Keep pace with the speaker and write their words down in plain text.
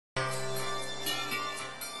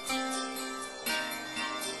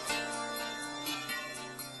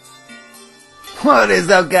What is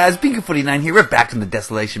up, guys? Beancrew49 here. We're back on the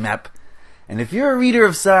Desolation map. And if you're a reader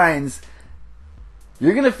of signs,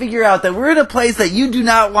 you're going to figure out that we're in a place that you do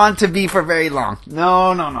not want to be for very long.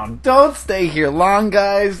 No. Don't stay here long,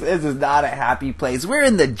 guys. This is not a happy place. We're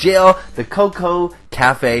in the jail, the CoCo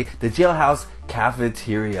Cafe, the jailhouse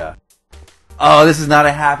cafeteria. Oh, this is not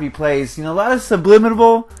a happy place. You know, a lot of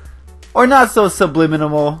subliminal, or not so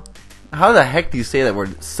subliminal. How the heck do you say that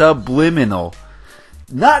word? Subliminal.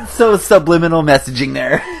 Not so subliminal messaging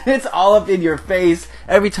there. It's all up in your face.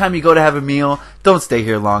 Every time you go to have a meal, don't stay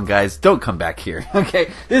here long, guys. Don't come back here.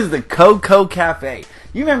 Okay? This is the CoCo Cafe.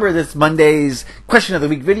 You remember this Monday's question of the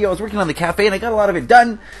week video? I was working on the cafe and I got a lot of it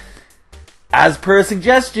done. As per a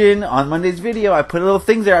suggestion on Monday's video, I put little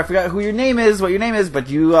things there. I forgot who your name is, what your name is, but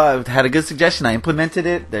you had a good suggestion. I implemented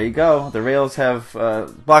it. There you go. The rails have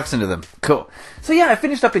blocks into them. Cool. So yeah, I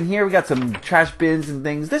finished up in here. We got some trash bins and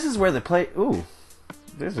things. This is where the Ooh.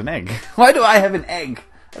 There's an egg. Why do I have an egg?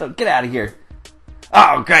 Get out of here.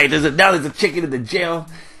 Oh, great. Now there's a chicken in the jail.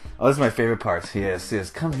 Oh, this is my favorite part.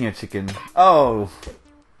 Yes. Come here, chicken. Oh.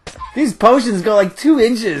 These potions go like 2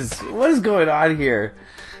 inches. What is going on here?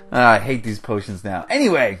 I hate these potions now.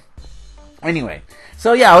 Anyway.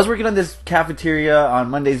 So yeah, I was working on this cafeteria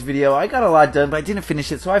on Monday's video. I got a lot done, but I didn't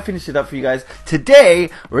finish it, so I finished it up for you guys. Today,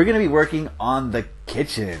 we're going to be working on the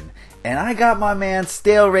kitchen. And I got my man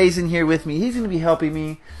Stale Raisin here with me. He's going to be helping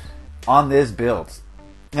me on this build.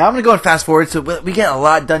 Now I'm going to go and fast forward so we get a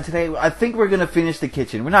lot done today. I think we're going to finish the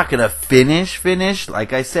kitchen. We're not going to finish.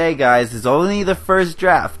 Like I say, guys, it's only the first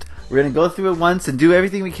draft. We're going to go through it once and do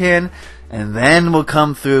everything we can. And then we'll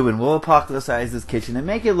come through and we'll apocalypsize this kitchen and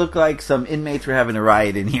make it look like some inmates were having a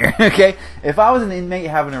riot in here. Okay? If I was an inmate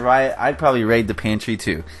having a riot, I'd probably raid the pantry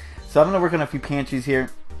too. So I'm going to work on a few pantries here.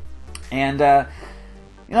 And,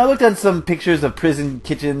 you know, I looked at some pictures of prison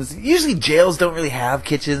kitchens. Usually jails don't really have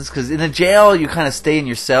kitchens because in a jail you kind of stay in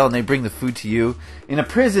your cell and they bring the food to you. In a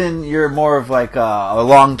prison you're more of like a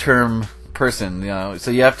long-term person, you know.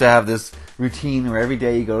 So you have to have this routine where every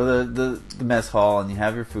day you go to the mess hall and you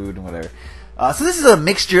have your food and whatever. So this is a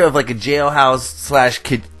mixture of like a jailhouse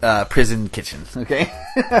 / prison kitchen, okay?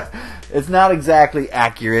 It's not exactly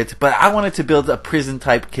accurate, but I wanted to build a prison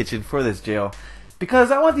type kitchen for this jail.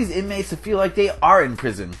 Because I want these inmates to feel like they are in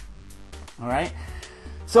prison. Alright?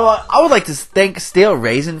 So I would like to thank Stale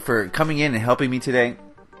Raisin for coming in and helping me today.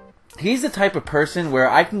 He's the type of person where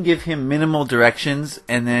I can give him minimal directions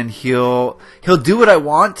and then he'll do what I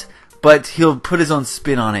want, but he'll put his own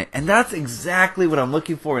spin on it. And that's exactly what I'm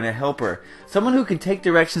looking for in a helper. Someone who can take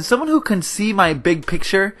directions, someone who can see my big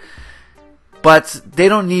picture, but they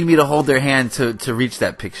don't need me to hold their hand to reach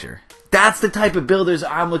that picture. That's the type of builders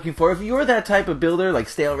I'm looking for. If you're that type of builder, like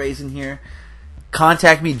Stale Raisin here,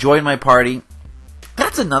 contact me, join my party.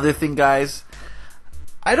 That's another thing, guys.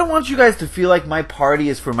 I don't want you guys to feel like my party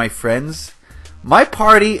is for my friends. My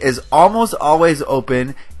party is almost always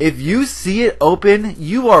open. If you see it open,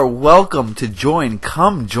 you are welcome to join.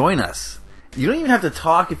 Come join us. You don't even have to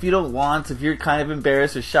talk if you don't want. If you're kind of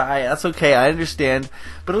embarrassed or shy, that's okay. I understand.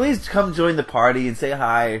 But at least come join the party and say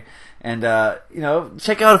hi. And, you know,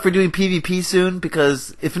 check out if we're doing PvP soon,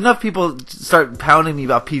 because if enough people start pounding me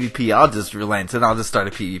about PvP, I'll just relent and I'll just start a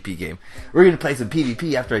PvP game. We're going to play some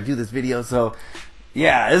PvP after I do this video, so,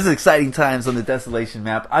 yeah, this is exciting times on the Desolation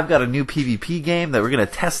map. I've got a new PvP game that we're going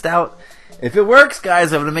to test out. If it works,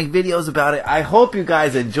 guys, I'm going to make videos about it. I hope you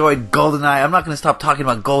guys enjoyed GoldenEye. I'm not going to stop talking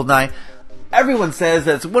about GoldenEye. Everyone says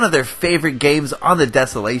that it's one of their favorite games on the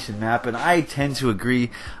Desolation map, and I tend to agree.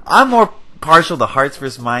 I'm more partial to Hearts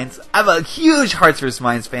vs. Minds. I'm a huge Hearts vs.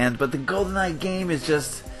 Minds fan, but the GoldenEye game is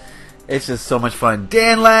just, it's just so much fun.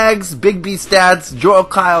 Dan Lags, Big B Stats, Joel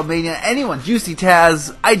Kyle Mania, anyone, Juicy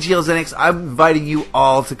Taz, IGL Zenix, I'm inviting you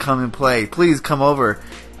all to come and play. Please come over.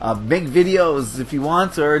 Make videos if you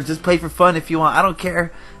want, or just play for fun if you want. I don't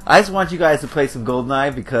care. I just want you guys to play some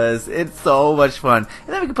GoldenEye because it's so much fun. And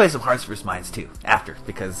then we can play some Hearts vs. Minds too, after,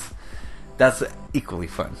 because that's equally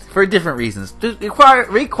fun for different reasons. It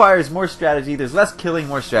requires more strategy. There's less killing,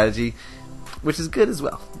 more strategy, which is good as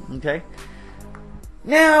well. Okay.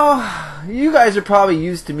 Now, you guys are probably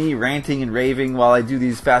used to me ranting and raving while I do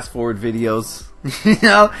these fast forward videos, you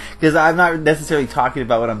know, because I'm not necessarily talking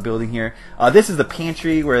about what I'm building here. This is the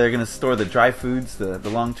pantry where they're going to store the dry foods, the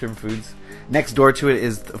long-term foods. Next door to it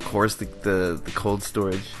is, of course, the cold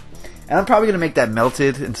storage. And I'm probably going to make that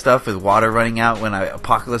melted and stuff with water running out when I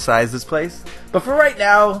apocalypsize this place. But for right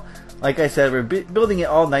now, like I said, we're building it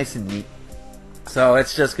all nice and neat. So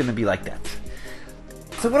it's just going to be like that.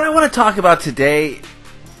 So what I want to talk about today,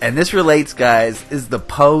 and this relates, guys, is the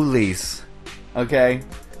police. Okay?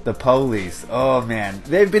 The police. Oh man.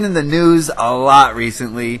 They've been in the news a lot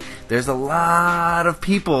recently. There's a lot of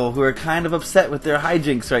people who are kind of upset with their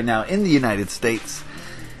hijinks right now in the United States.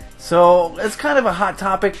 So it's kind of a hot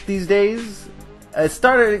topic these days. It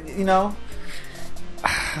started, you know...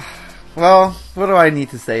 Well, what do I need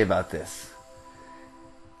to say about this?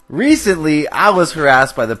 Recently, I was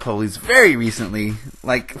harassed by the police. Very recently,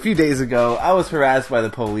 like a few days ago, I was harassed by the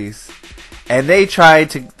police. And they tried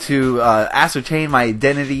to ascertain my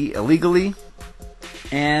identity illegally.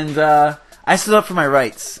 And I stood up for my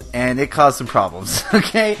rights. And it caused some problems.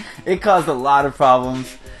 Okay? It caused a lot of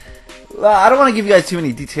problems. I don't want to give you guys too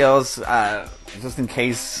many details. Just in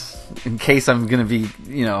case I'm going to be,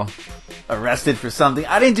 you know, arrested for something.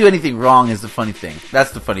 I didn't do anything wrong is the funny thing.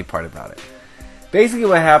 That's the funny part about it. Basically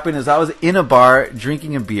what happened is I was in a bar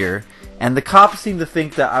drinking a beer. And the cops seemed to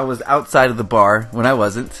think that I was outside of the bar when I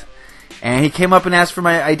wasn't. And he came up and asked for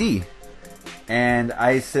my ID. And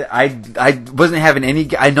I said, I wasn't having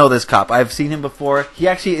any, I know this cop. I've seen him before. He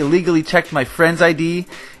actually illegally checked my friend's ID.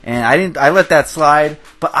 And I let that slide.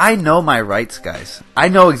 But I know my rights, guys. I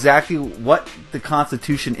know exactly what the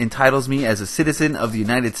Constitution entitles me as a citizen of the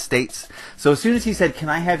United States. So as soon as he said, can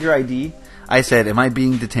I have your ID? I said, am I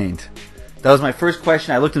being detained? That was my first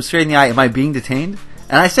question. I looked him straight in the eye. Am I being detained?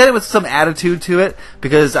 And I said it with some attitude to it.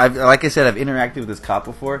 Because, like I said, I've interacted with this cop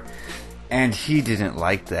before. And he didn't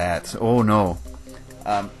like that. Oh no.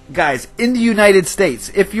 Guys, in the United States,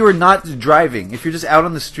 if you're not driving, if you're just out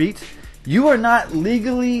on the street, you are not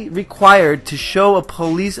legally required to show a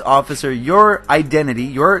police officer your identity,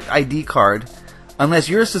 your ID card, unless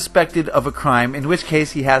you're suspected of a crime, in which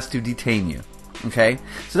case he has to detain you. Okay?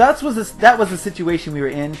 So that was the situation we were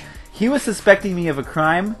in. He was suspecting me of a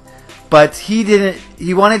crime, but he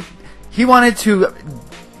wanted to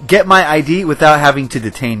get my ID without having to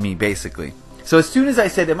detain me, basically. So as soon as I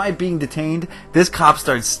said, am I being detained? This cop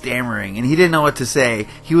started stammering, and he didn't know what to say.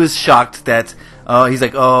 He was shocked that, he's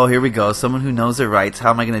like, oh, here we go. Someone who knows their rights. How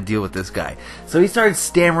am I going to deal with this guy? So he started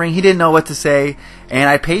stammering. He didn't know what to say, and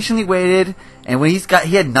I patiently waited, and when he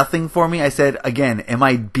had nothing for me, I said, again, am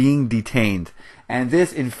I being detained? And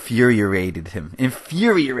this infuriated him.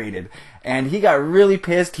 And he got really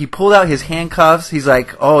pissed. He pulled out his handcuffs. He's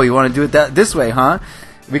like, oh, you want to do it this way, huh?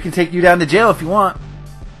 We can take you down to jail if you want.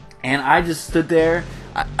 And I just stood there,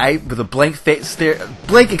 I with a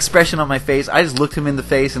blank expression on my face. I just looked him in the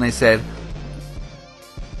face and I said,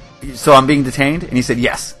 so I'm being detained? And he said,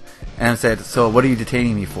 yes. And I said, so what are you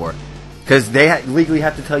detaining me for? Because they legally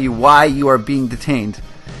have to tell you why you are being detained.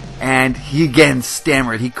 And he again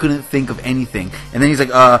stammered. He couldn't think of anything. And then he's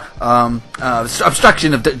like,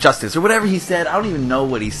 obstruction of justice, or whatever he said. I don't even know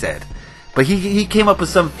what he said. But he came up with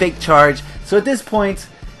some fake charge. So at this point,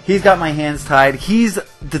 he's got my hands tied. He's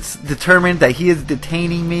determined that he is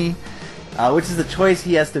detaining me, which is a choice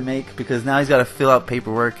he has to make because now he's got to fill out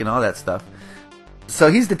paperwork and all that stuff.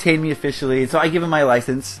 So he's detained me officially. So I give him my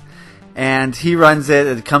license, and he runs it.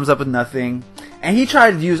 It comes up with nothing. And he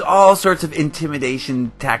tried to use all sorts of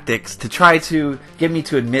intimidation tactics to try to get me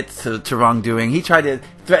to admit to wrongdoing. He tried to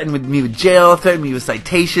threaten me with jail, threaten me with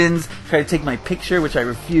citations, tried to take my picture, which I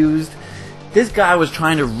refused. This guy was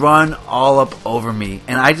trying to run all up over me,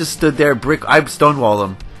 and I just stood there, I stonewalled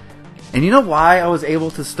him. And you know why I was able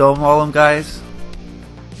to stonewall him, guys?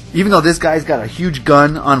 Even though this guy's got a huge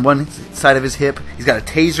gun on one side of his hip, he's got a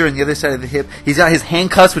taser on the other side of the hip, he's got his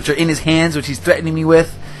handcuffs, which are in his hands, which he's threatening me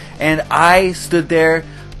with, and I stood there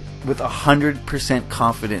with 100%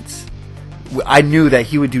 confidence. I knew that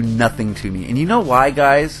he would do nothing to me. And you know why,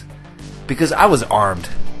 guys? Because I was armed.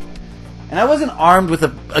 And I wasn't armed with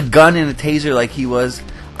a gun and a taser like he was.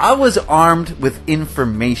 I was armed with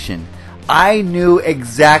information. I knew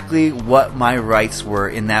exactly what my rights were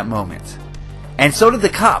in that moment. And so did the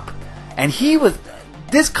cop. And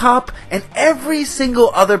this cop and every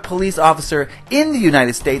single other police officer in the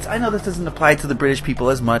United States, I know this doesn't apply to the British people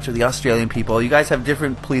as much or the Australian people. You guys have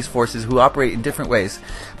different police forces who operate in different ways.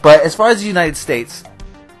 But as far as the United States,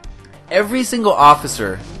 every single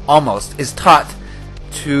officer, almost, is taught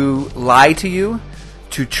to lie to you,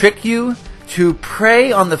 to trick you, to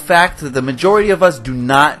prey on the fact that the majority of us do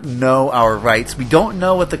not know our rights. We don't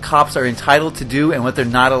know what the cops are entitled to do and what they're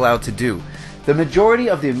not allowed to do. The majority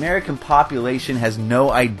of the American population has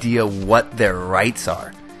no idea what their rights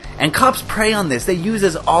are. And cops prey on this. They use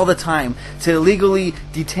this all the time to illegally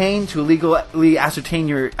detain, to illegally ascertain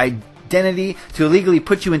your identity, to illegally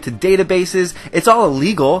put you into databases. It's all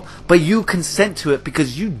illegal, but you consent to it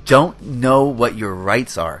because you don't know what your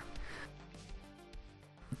rights are.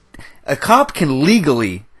 A cop can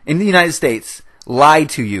legally, in the United States, lie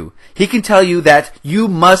to you. He can tell you that you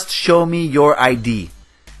must show me your ID.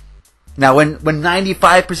 Now, when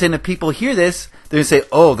 95% of people hear this, they're going to say,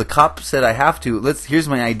 oh, the cop said I have to. Here's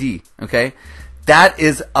my ID, okay? That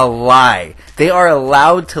is a lie. They are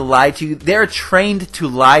allowed to lie to you. They're trained to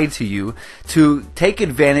lie to you to take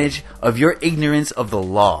advantage of your ignorance of the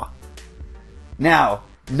law. Now,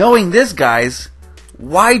 knowing this, guys,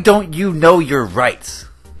 why don't you know your rights?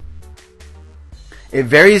 It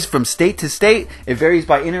varies from state to state. It varies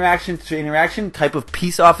by interaction to interaction, type of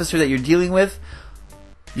peace officer that you're dealing with.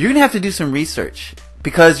 You're going to have to do some research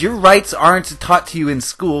because your rights aren't taught to you in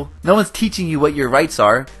school. No one's teaching you what your rights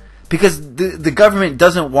are because the government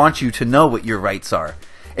doesn't want you to know what your rights are.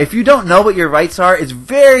 If you don't know what your rights are, it's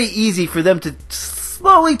very easy for them to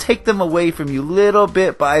slowly take them away from you little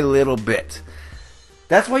bit by little bit.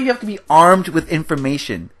 That's why you have to be armed with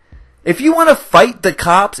information. If you want to fight the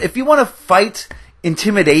cops, if you want to fight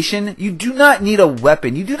intimidation, you do not need a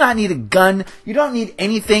weapon. You do not need a gun. You don't need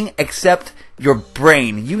anything except your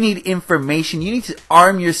brain. You need information. You need to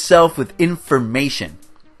arm yourself with information.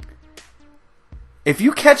 If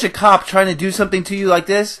you catch a cop trying to do something to you like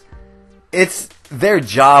this, it's their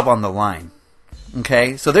job on the line.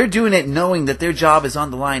 Okay? So they're doing it knowing that their job is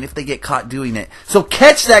on the line if they get caught doing it. So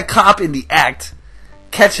catch that cop in the act.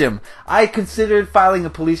 Catch him. I considered filing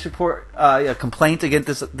a police report, a complaint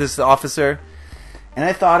against this officer. And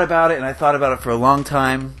I thought about it, and I thought about it for a long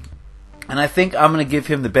time. And I think I'm going to give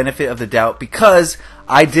him the benefit of the doubt because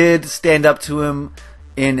I did stand up to him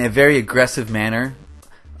in a very aggressive manner.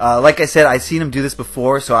 Like I said, I've seen him do this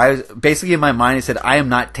before, so I was basically in my mind, I said, I am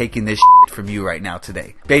not taking this shit from you right now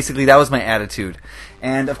today. Basically, that was my attitude.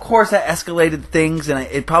 And of course, that escalated things, and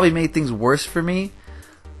it probably made things worse for me.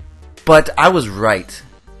 But I was right.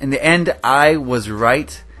 In the end, I was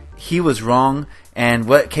right. He was wrong. And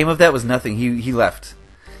what came of that was nothing. He left.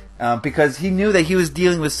 Because he knew that he was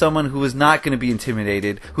dealing with someone who was not going to be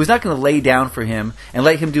intimidated, who was not going to lay down for him and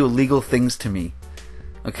let him do illegal things to me.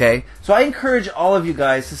 Okay? So I encourage all of you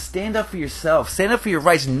guys to stand up for yourself. Stand up for your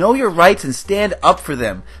rights. Know your rights and stand up for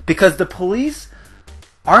them. Because the police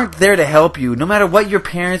aren't there to help you. No matter what your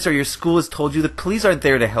parents or your school has told you, the police aren't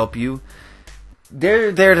there to help you.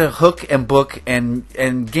 They're there to hook and book and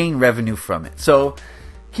gain revenue from it. So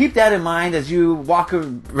keep that in mind as you walk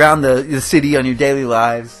around the city on your daily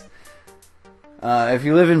lives. If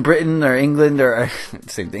you live in Britain or England or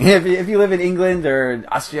same thing. If you live in England or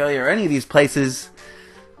Australia or any of these places,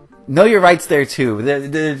 know your rights there too.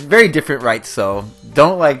 They're very different rights, so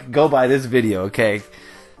don't go by this video, okay?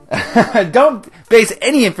 Don't base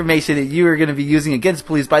any information that you are going to be using against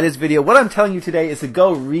police by this video. What I'm telling you today is to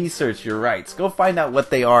go research your rights. Go find out what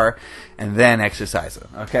they are and then exercise them,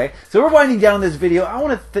 okay? So we're winding down this video. I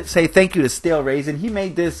want to say thank you to Stale Raisin. He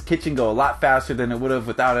made this kitchen go a lot faster than it would have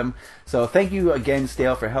without him. So thank you again,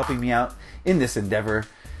 Stale, for helping me out in this endeavor.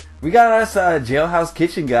 We got us a jailhouse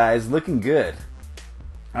kitchen, guys. Looking good.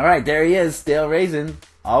 All right, there he is, Stale Raisin.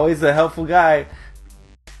 Always a helpful guy.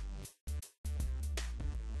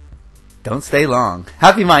 Don't stay long.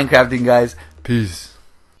 Happy Minecrafting, guys. Peace.